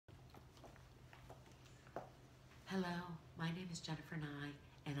Hello, my name is Jennifer Nye,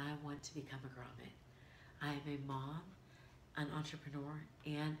 and I want to become a grommet. I am a mom, an entrepreneur,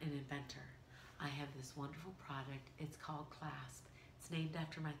 and an inventor. I have this wonderful product. It's called Claspe. It's named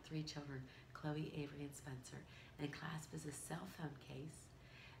after my three children, Chloe, Avery, and Spencer. And Claspe is a cell phone case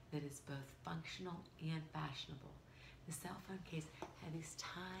that is both functional and fashionable. The cell phone case had these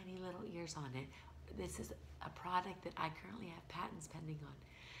tiny little ears on it. This is a product that I currently have patents pending on.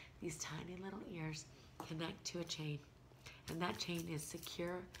 These tiny little ears connect to a chain, and that chain is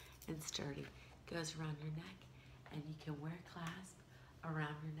secure and sturdy. It goes around your neck, and you can wear clasp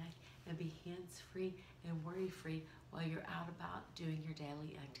around your neck and be hands-free and worry-free while you're out about doing your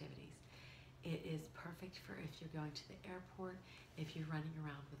daily activities. It is perfect for if you're going to the airport, if you're running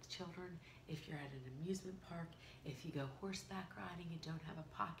around with children, if you're at an amusement park, if you go horseback riding and don't have a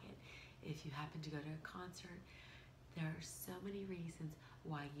pocket, if you happen to go to a concert. There are so many reasons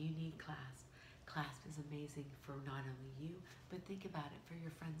why you need Claspe. Claspe is amazing for not only you, but think about it for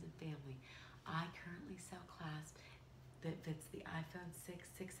your friends and family. I currently sell Claspe that fits the iPhone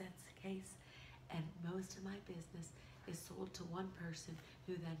 6S case, and most of my business is sold to one person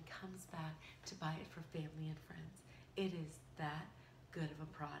who then comes back to buy it for family and friends. It is that good of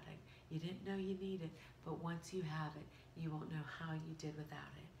a product. You didn't know you need it, but once you have it, you won't know how you did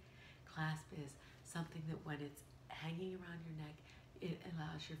without it. Claspe is something that when it's hanging around your neck, it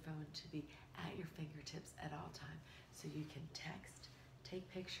allows your phone to be at your fingertips at all times. So you can text, take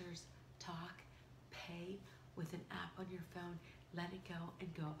pictures, talk, pay with an app on your phone, let it go, and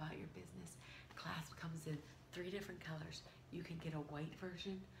go about your business. Claspe comes in 3 different colors. You can get a white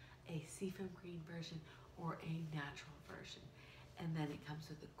version, a seafoam green version, or a natural version. And then it comes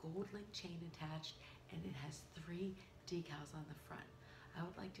with a gold link chain attached, and it has 3 decals on the front. I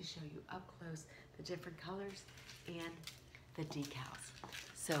would like to show you up close the different colors and the decals.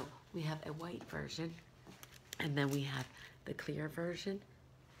 So we have a white version, and then we have the clear version,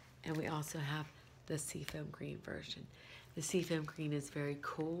 and we also have the seafoam green version. The seafoam green is very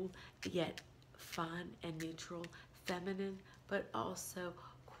cool, yet fun and neutral, feminine, but also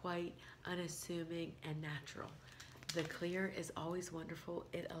quite unassuming and natural. The clear is always wonderful.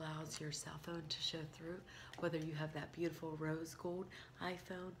 It allows your cell phone to show through, whether you have that beautiful rose gold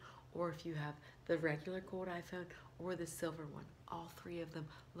iPhone, or if you have the regular gold iPhone or the silver one. All 3 of them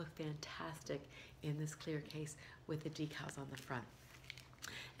look fantastic in this clear case with the decals on the front.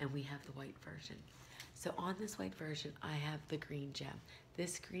 And we have the white version. So on this white version, I have the green gem.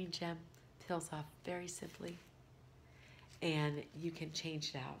 This green gem peels off very simply, and you can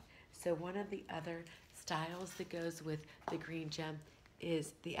change it out. So one of the other styles that goes with the green gem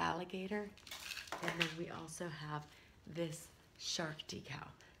is the alligator, and then we also have this shark decal.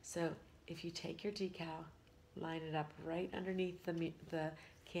 So if you take your decal, line it up right underneath the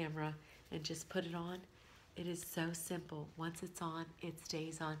camera and just put it on, it is so simple. Once it's on, it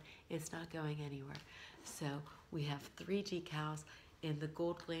stays on. It's not going anywhere. So we have 3 decals in the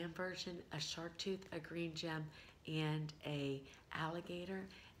gold glam version, a shark tooth, a green gem, and a alligator.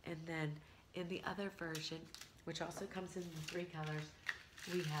 And then in the other version, which also comes in 3 colors,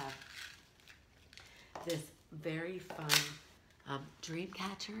 we have this very fun dream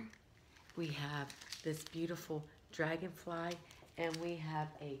catcher. We have this beautiful dragonfly, and we have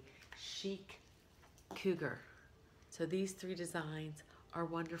a chic cougar. So these 3 designs are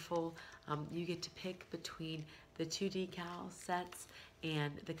wonderful. You get to pick between the 2 decal sets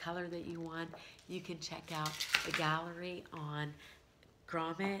and the color that you want. You can check out the gallery on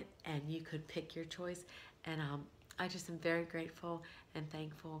Grommet, and you could pick your choice. And I just am very grateful and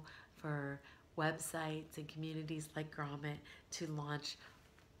thankful for websites and communities like Grommet to launch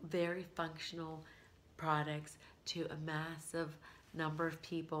very functional products to a massive number of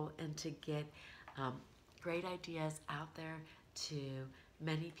people, and to get great ideas out there to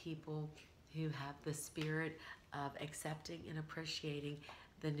many people who have the spirit of accepting and appreciating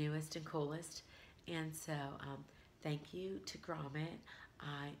the newest and coolest. And so thank you to Grommet.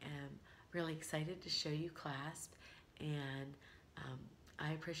 I am really excited to show you Claspe, and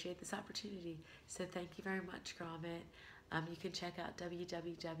I appreciate this opportunity. So thank you very much, Grommet. You can check out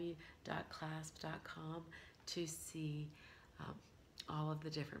www.claspe.com to see all of the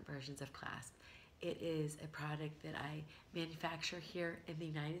different versions of Claspe. It is a product that I manufacture here in the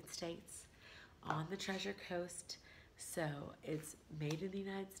United States on the Treasure Coast. So it's made in the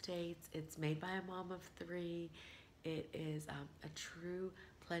United States. It's made by a mom of 3. It is a true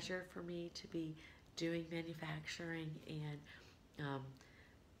pleasure for me to be doing manufacturing and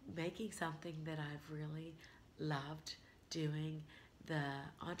making something that I've really loved doing. The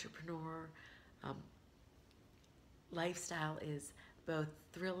entrepreneur lifestyle is both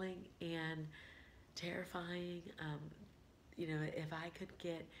thrilling and terrifying. You know, if I could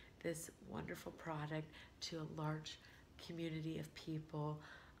get this wonderful product to a large community of people,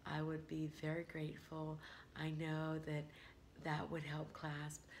 I would be very grateful. I know that that would help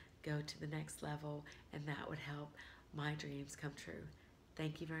Clasp go to the next level, and that would help my dreams come true.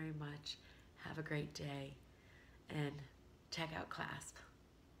 Thank you very much. Have a great day, and check out Clasp.